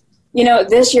 You know,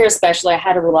 this year especially, I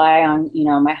had to rely on, you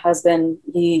know, my husband.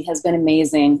 He has been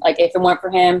amazing. Like, if it weren't for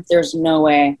him, there's no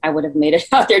way I would have made it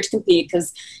out there to compete,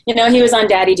 because, you know, he was on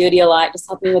daddy duty a lot, just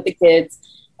helping me with the kids.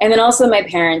 And then also my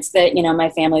parents, that, you know, my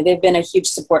family, they've been a huge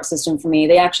support system for me.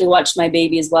 They actually watched my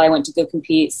babies while I went to go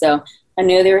compete. So I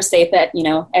knew they were safe at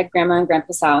grandma and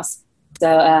grandpa's house.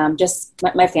 So just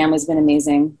my family's been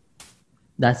amazing.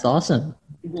 That's awesome.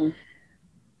 Mm-hmm.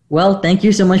 Well, thank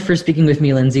you so much for speaking with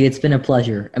me, Lindsay. It's been a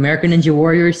pleasure. American Ninja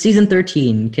Warrior Season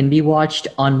 13 can be watched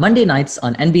on Monday nights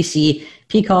on NBC,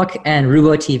 Peacock, and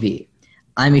Rubo TV.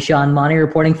 I'm Eshaan and Apurva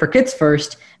reporting for Kids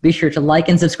First. Be sure to like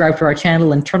and subscribe to our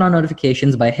channel and turn on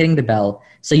notifications by hitting the bell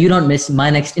so you don't miss my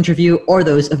next interview or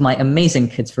those of my amazing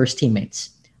Kids First teammates.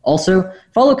 Also,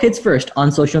 follow Kids First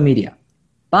on social media.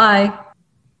 Bye!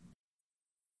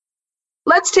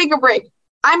 Let's take a break.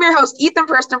 I'm your host, Ethan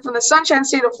Preston from the Sunshine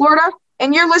State of Florida,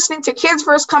 and you're listening to Kids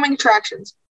First Coming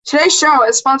Attractions. Today's show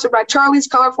is sponsored by Charlie's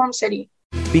Colorform City.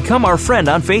 Become our friend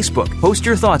on Facebook. Post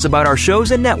your thoughts about our shows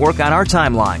and network on our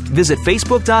timeline. Visit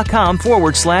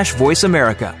facebook.com/Voice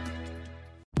America.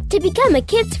 To become a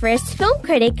Kids First film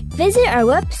critic, visit our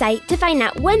website to find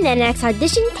out when the next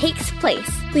audition takes place.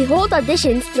 We hold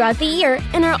auditions throughout the year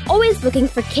and are always looking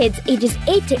for kids ages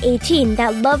 8 to 18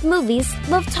 that love movies,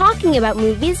 love talking about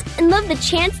movies, and love the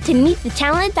chance to meet the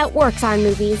talent that works on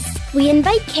movies. We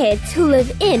invite kids who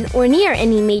live in or near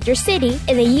any major city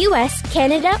in the US,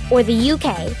 Canada, or the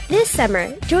UK. This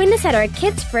summer, join us at our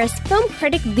Kids First Film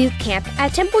Critic Boot Camp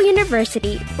at Temple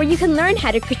University, where you can learn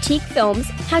how to critique films,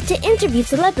 how to interview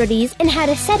celebrities, and how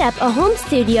to set up a home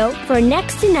studio for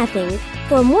next to nothing.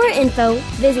 For more info,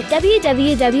 visit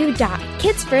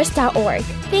www.kidsfirst.org.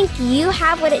 Think you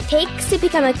have what it takes to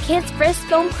become a Kids First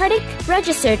film critic?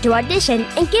 Register to audition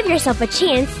and give yourself a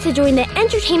chance to join the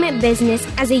entertainment business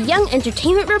as a young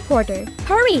entertainment reporter.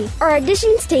 Hurry! Our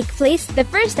auditions take place the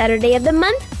first Saturday of the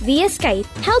month via Skype.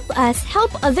 Help us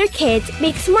help other kids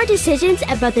make smart decisions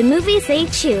about the movies they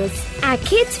choose. At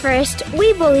Kids First,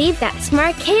 we believe that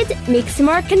smart kids make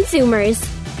smart consumers.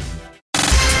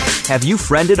 Have you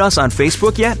friended us on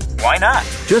Facebook yet? Why not?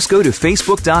 Just go to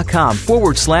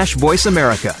facebook.com/Voice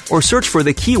America or search for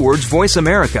the keywords Voice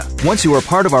America. Once you are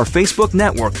part of our Facebook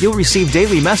network, you'll receive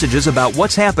daily messages about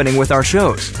what's happening with our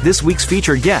shows, this week's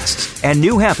featured guests, and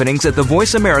new happenings at the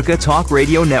Voice America Talk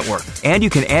Radio Network. And you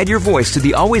can add your voice to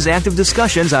the always active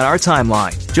discussions on our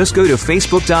timeline. Just go to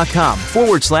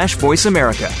facebook.com/Voice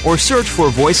America or search for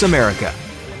Voice America.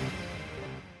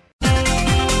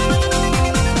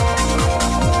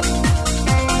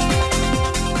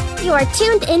 You are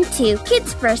tuned into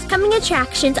Kids First Coming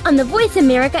Attractions on the Voice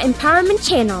America Empowerment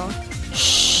Channel.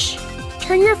 Shh!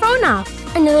 Turn your phone off.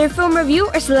 Another film review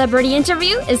or celebrity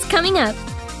interview is coming up.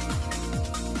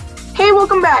 Hey,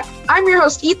 welcome back. I'm your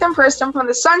host, Ethan Preston from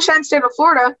the Sunshine State of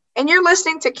Florida, and you're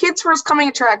listening to Kids First Coming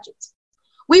Attractions.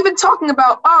 We've been talking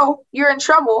about Oh, You're in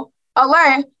Trouble,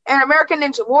 Ailey, and American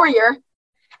Ninja Warrior.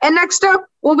 And next up,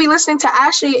 we'll be listening to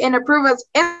Ashleigh and Apurva's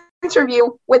interview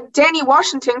with Danni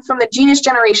Washington from the Genius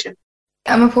Generation.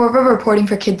 I'm Apurva reporting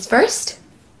for Kids First.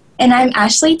 And I'm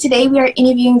Ashleigh. Today we are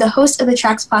interviewing the host of the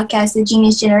Tracks podcast, The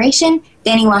Genius Generation,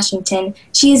 Danni Washington.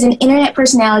 She is an internet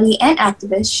personality and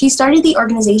activist. She started the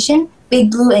organization Big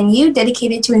Blue and You,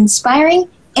 dedicated to inspiring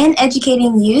and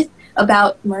educating youth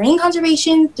about marine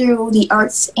conservation through the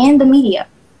arts and the media.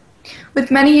 With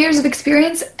many years of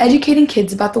experience educating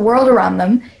kids about the world around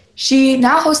them, she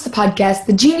now hosts the podcast,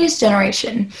 The Genius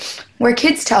Generation, where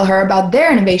kids tell her about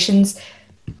their innovations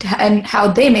and how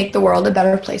they make the world a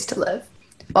better place to live.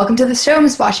 Welcome to the show,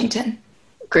 Ms. Washington.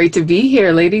 Great to be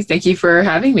here, ladies. Thank you for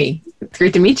having me. It's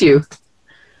great to meet you.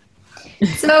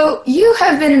 So you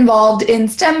have been involved in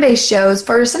STEM-based shows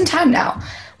for some time now.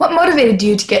 What motivated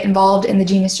you to get involved in the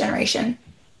Genius Generation?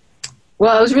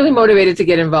 Well, I was really motivated to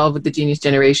get involved with the Genius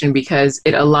Generation because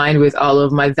it aligned with all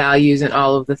of my values and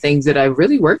all of the things that I've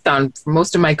really worked on for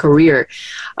most of my career.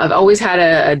 I've always had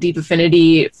a deep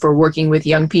affinity for working with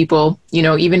young people. You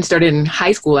know, even started in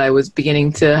high school, I was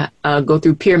beginning to go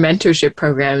through peer mentorship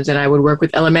programs, and I would work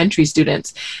with elementary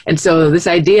students. And so this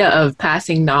idea of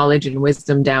passing knowledge and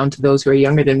wisdom down to those who are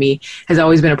younger than me has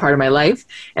always been a part of my life.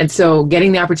 And so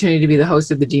getting the opportunity to be the host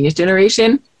of the Genius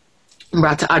Generation,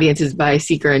 brought to audiences by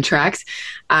Seeker and Tracks,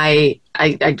 I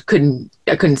couldn't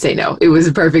say no. It was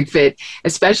a perfect fit,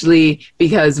 especially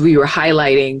because we were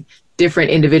highlighting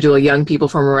different individual young people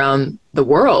from around the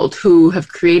world who have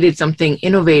created something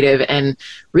innovative and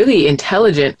really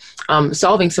intelligent,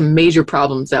 solving some major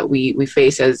problems that we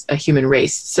face as a human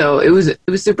race. So it was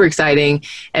super exciting,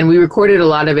 and we recorded a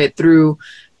lot of it through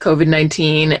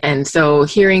COVID-19, and so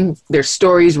hearing their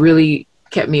stories really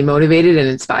kept me motivated and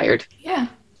inspired. Yeah.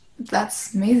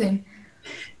 That's amazing.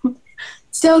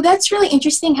 So that's really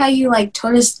interesting how you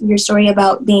told us your story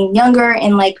about being younger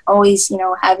and always,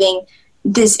 having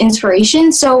this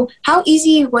inspiration. So how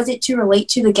easy was it to relate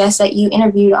to the guests that you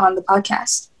interviewed on the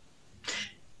podcast?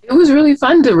 It was really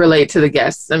fun to relate to the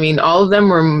guests. I mean, all of them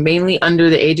were mainly under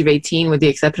the age of 18, with the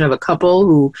exception of a couple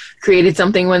who created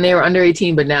something when they were under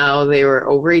 18, but now they were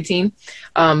over 18.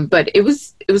 But it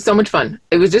was so much fun.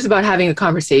 It was just about having a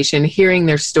conversation, hearing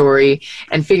their story,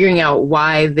 and figuring out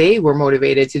why they were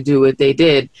motivated to do what they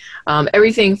did.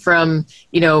 Everything from,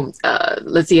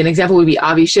 let's see, an example would be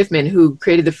Avi Schiffman, who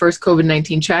created the first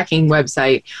COVID-19 tracking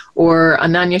website, or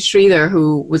Ananya Sridhar,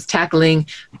 who was tackling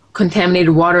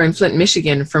contaminated water in Flint,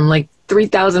 Michigan from like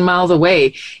 3,000 miles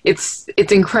away. It's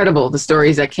incredible, the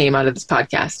stories that came out of this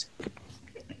podcast.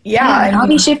 Yeah,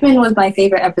 Avi Schiffman was my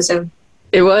favorite episode.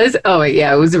 It was? Oh,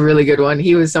 yeah, it was a really good one.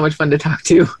 He was so much fun to talk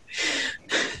to.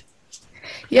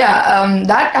 Yeah,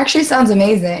 that actually sounds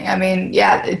amazing. I mean,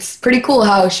 yeah, it's pretty cool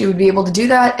how she would be able to do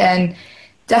that, and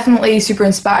definitely super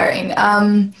inspiring.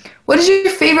 What is your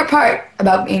favorite part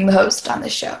about being the host on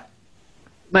this show?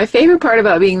 My favorite part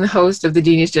about being the host of the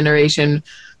Genius Generation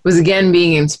was, again,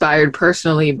 being inspired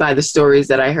personally by the stories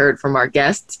that I heard from our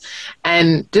guests,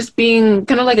 and just being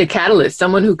kind of like a catalyst,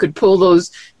 someone who could pull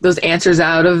those answers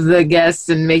out of the guests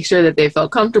and make sure that they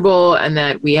felt comfortable and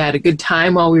that we had a good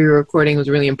time while we were recording was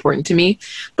really important to me.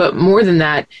 But more than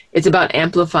that, it's about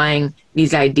amplifying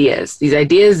these ideas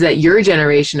that your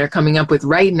generation are coming up with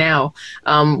right now,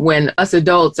 when us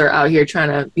adults are out here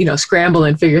trying to, scramble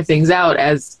and figure things out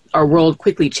as our world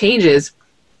quickly changes.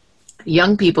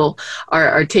 Young people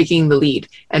are taking the lead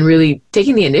and really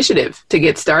taking the initiative to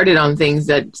get started on things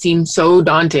that seem so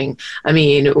daunting. I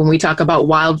mean, when we talk about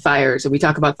wildfires, or we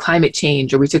talk about climate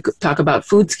change, or we talk about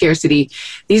food scarcity,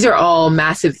 these are all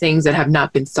massive things that have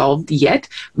not been solved yet,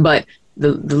 but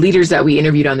the leaders that we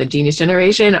interviewed on the Genius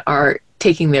Generation are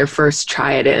taking their first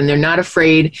try at it, and they're not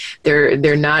afraid,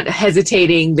 they're not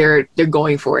hesitating, they're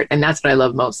going for it, and that's what I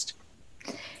love most.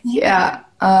 Yeah,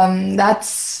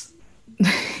 that's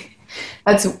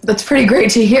that's pretty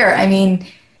great to hear. I mean,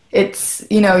 it's,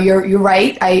 you're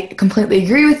right. I completely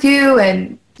agree with you,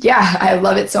 and yeah, I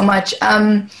love it so much.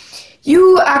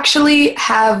 You actually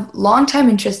have long-time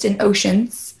interest in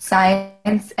oceans,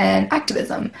 science, and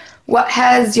activism. What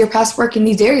has your past work in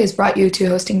these areas brought you to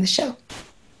hosting the show?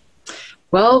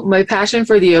 Well, my passion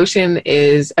for the ocean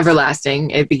is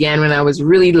everlasting. It began when I was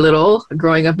really little,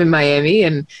 growing up in Miami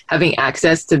and having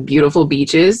access to beautiful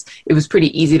beaches. It was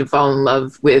pretty easy to fall in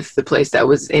love with the place that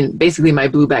was in basically my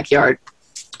blue backyard.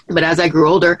 But as I grew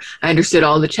older, I understood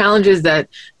all the challenges that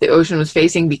the ocean was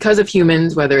facing because of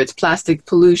humans, whether it's plastic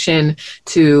pollution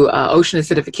to ocean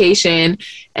acidification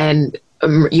and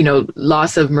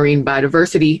loss of marine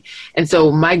biodiversity. And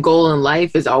so my goal in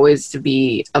life is always to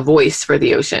be a voice for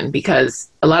the ocean,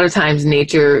 because a lot of times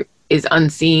nature is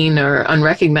unseen or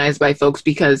unrecognized by folks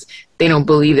because they don't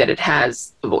believe that it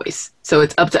has a voice. So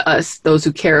it's up to us, those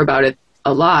who care about it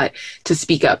a lot, to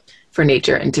speak up for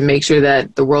nature and to make sure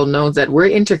that the world knows that we're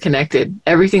interconnected.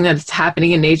 Everything that's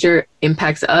happening in nature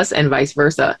impacts us and vice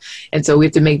versa. And so we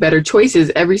have to make better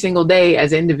choices every single day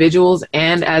as individuals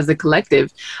and as a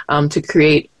collective, to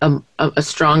create a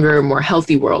stronger, more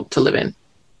healthy world to live in.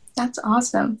 That's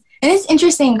awesome. And it's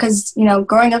interesting because,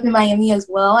 growing up in Miami as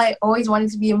well, I always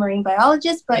wanted to be a marine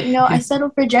biologist, but, I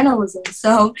settled for journalism.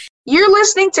 So you're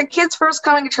listening to Kids First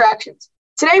Coming Attractions.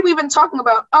 Today we've been talking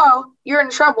about Oh, You're in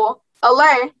Trouble,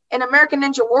 Ailey, an American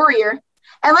Ninja Warrior.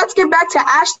 And let's get back to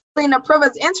Ashleigh and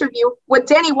Apurva's interview with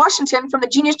Danni Washington from the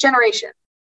Genius Generation.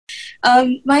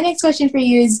 My next question for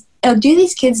you is, do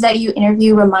these kids that you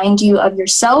interview remind you of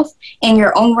yourself and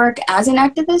your own work as an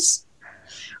activist?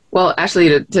 Well,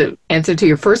 Ashleigh, to answer to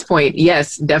your first point,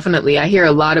 yes, definitely. I hear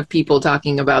a lot of people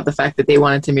talking about the fact that they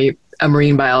wanted to be a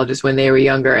marine biologist when they were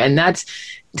younger. And that's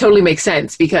totally makes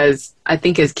sense, because I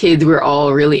think as kids, we're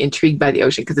all really intrigued by the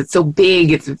ocean because it's so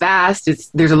big, it's vast,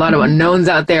 there's a lot of unknowns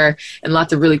out there and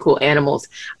lots of really cool animals.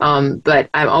 But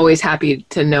I'm always happy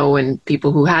to know when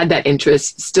people who had that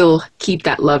interest still keep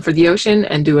that love for the ocean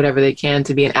and do whatever they can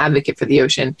to be an advocate for the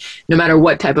ocean, no matter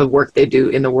what type of work they do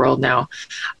in the world now.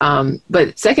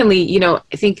 But secondly,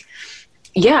 I think,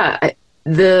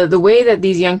 the way that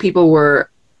these young people were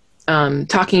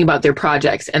talking about their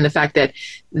projects and the fact that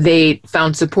they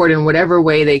found support in whatever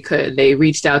way they could. They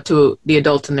reached out to the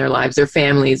adults in their lives, their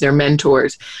families, their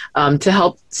mentors, to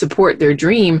help support their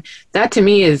dream. That to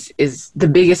me is the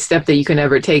biggest step that you can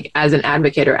ever take as an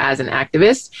advocate or as an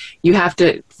activist. You have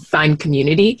to find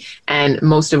community, and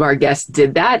most of our guests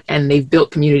did that, and they've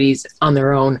built communities on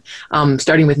their own,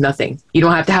 starting with nothing. You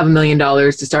don't have to have $1 million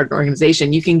to start an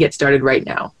organization. You can get started right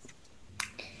now.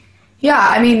 Yeah,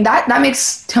 I mean, that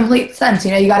makes complete sense.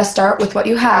 You got to start with what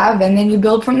you have, and then you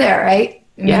build from there, right?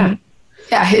 Yeah.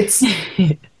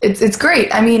 It's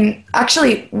great. I mean,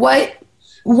 actually, what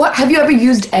have you ever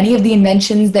used any of the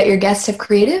inventions that your guests have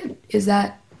created? Is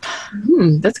that?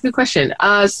 That's a good question.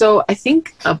 So I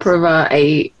think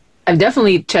Apurva, I've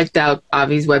definitely checked out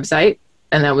Avi's website,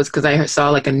 and that was because I saw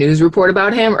like a news report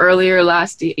about him earlier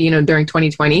during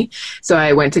 2020. So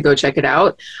I went to go check it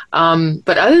out.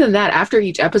 But other than that, after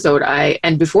each episode,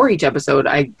 and before each episode,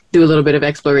 I do a little bit of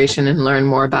exploration and learn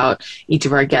more about each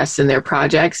of our guests and their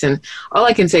projects. And all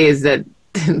I can say is that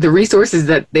the resources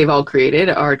that they've all created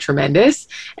are tremendous.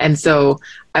 And so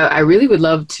I really would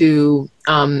love to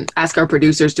ask our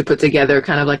producers to put together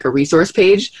kind of like a resource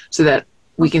page so that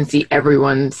we can see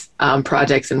everyone's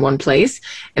projects in one place.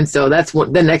 And so that's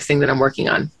the next thing that I'm working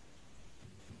on.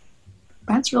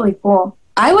 That's really cool.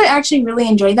 I would actually really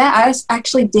enjoy that. I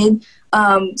actually did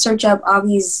search up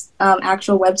Avi's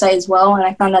actual website as well, and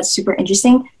I found that super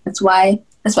interesting. That's my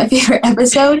favorite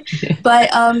episode. But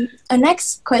a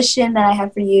next question that I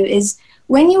have for you is,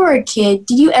 when you were a kid,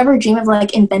 did you ever dream of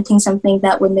like inventing something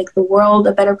that would make the world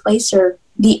a better place, or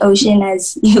the ocean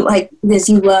as you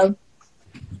love?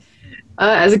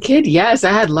 As a kid, yes,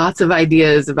 I had lots of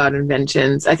ideas about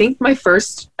inventions. I think my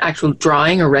first actual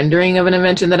drawing or rendering of an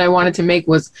invention that I wanted to make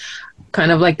was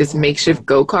kind of like this makeshift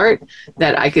go-kart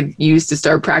that I could use to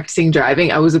start practicing driving.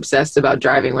 I was obsessed about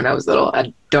driving when I was little.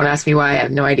 Don't ask me why, I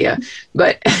have no idea.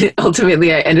 But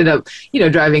ultimately I ended up,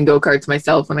 driving go-karts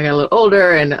myself when I got a little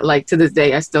older. And like to this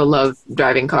day, I still love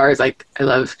driving cars. Like I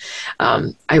love,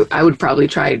 I would probably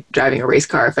try driving a race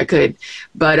car if I could.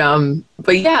 But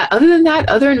yeah, other than that,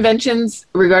 other inventions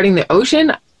regarding the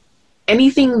ocean,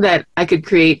 anything that I could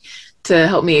create to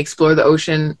help me explore the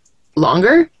ocean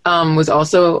longer was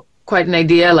also quite an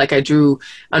idea. Like I drew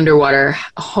underwater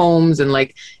homes and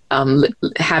like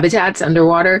habitats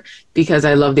underwater because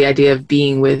I love the idea of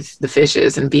being with the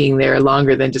fishes and being there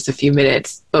longer than just a few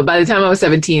minutes. But by the time I was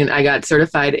 17, I got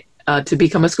certified to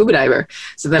become a scuba diver.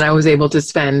 So then I was able to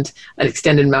spend an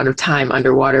extended amount of time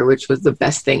underwater, which was the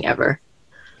best thing ever.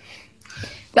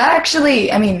 That actually,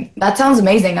 that sounds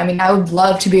amazing. I would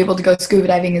love to be able to go scuba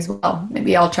diving as well.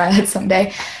 Maybe I'll try that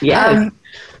someday. Yeah.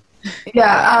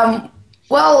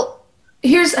 Well,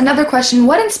 here's another question.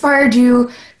 What inspired you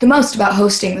the most about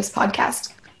hosting this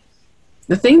podcast?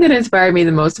 The thing that inspired me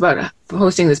the most about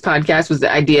hosting this podcast was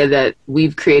the idea that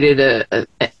we've created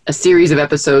a series of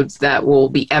episodes that will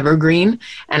be evergreen.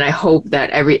 And I hope that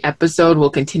every episode will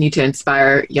continue to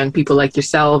inspire young people like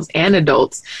yourselves and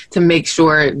adults to make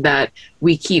sure that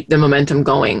we keep the momentum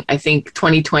going. I think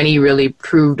 2020 really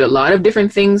proved a lot of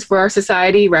different things for our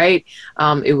society, right?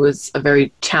 It was a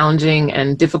very challenging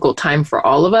and difficult time for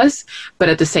all of us. But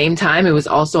at the same time, it was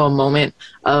also a moment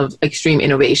of extreme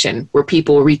innovation where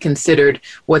people reconsidered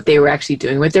what they were actually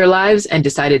doing with their lives and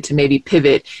decided to maybe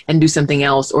pivot and do something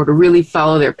else, or to really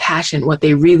follow their passion, what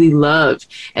they really love.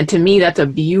 And to me, that's a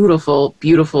beautiful,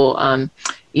 beautiful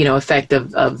effect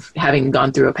of having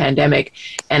gone through a pandemic.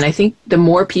 And I think the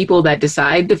more people that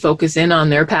decide to focus in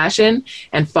on their passion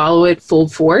and follow it full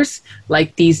force,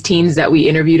 like these teens that we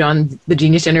interviewed on the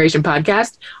Genius Generation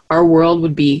podcast, our world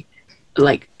would be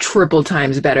like triple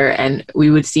times better and we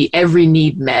would see every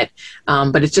need met.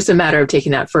 But it's just a matter of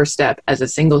taking that first step as a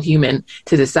single human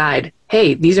to decide,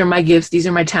 hey, these are my gifts, these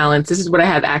are my talents, this is what I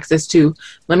have access to.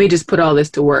 Let me just put all this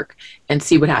to work and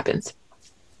see what happens.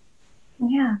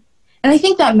 Yeah. And I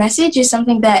think that message is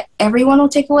something that everyone will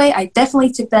take away. I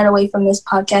definitely took that away from this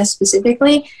podcast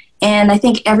specifically. And I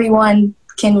think everyone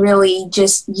can really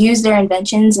just use their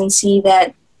inventions and see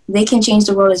that they can change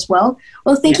the world as well.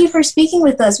 Well, thank you for speaking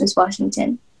with us, Ms.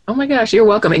 Washington. Oh my gosh, you're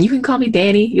welcome. And you can call me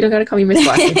Danny. You don't got to call me Ms.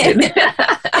 Washington.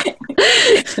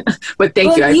 But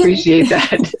thank you. I appreciate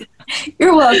that.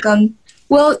 You're welcome.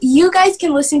 Well, you guys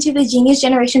can listen to the Genius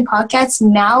Generation podcast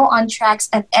now on Tracks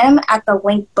FM at the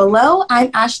link below.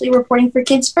 I'm Ashleigh reporting for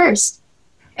Kids First.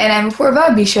 And I'm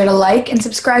Apurva. Be sure to like and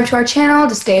subscribe to our channel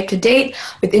to stay up to date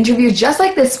with interviews just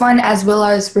like this one, as well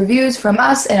as reviews from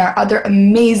us and our other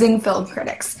amazing film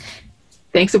critics.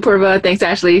 Thanks, Apurva. Thanks,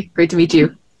 Ashleigh. Great to meet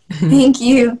you. Thank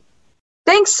you.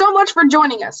 Thanks so much for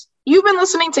joining us. You've been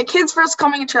listening to Kids First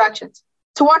Coming Attractions.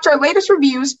 To watch our latest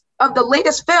reviews of the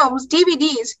latest films,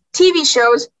 DVDs, TV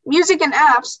shows, music, and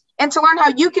apps, and to learn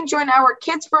how you can join our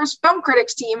Kids First Film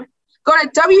Critics team, go to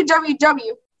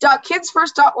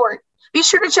www.kidsfirst.org. Be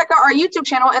sure to check out our YouTube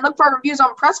channel and look for our reviews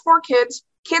on Press4Kids,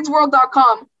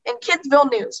 KidsWorld.com, and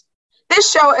Kidsville News. This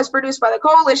show is produced by the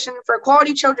Coalition for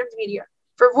Quality Children's Media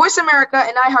for Voice America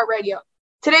and iHeartRadio.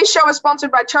 Today's show is sponsored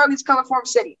by Charlie's Coliform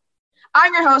City.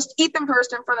 I'm your host, Ethan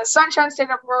Purston from the Sunshine State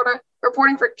of Florida,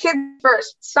 reporting for Kids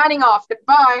First. Signing off.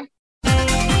 Goodbye.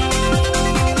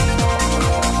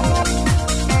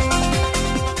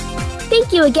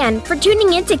 Thank you again for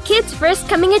tuning in to Kids First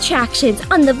Coming Attractions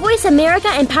on the Voice America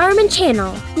Empowerment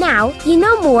Channel. Now, you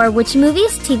know more which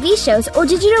movies, TV shows, or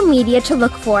digital media to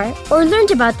look for, or learned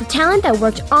about the talent that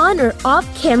worked on or off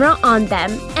camera on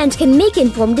them, and can make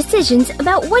informed decisions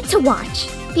about what to watch.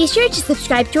 Be sure to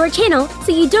subscribe to our channel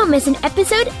so you don't miss an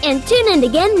episode, and tune in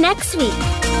again next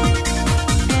week.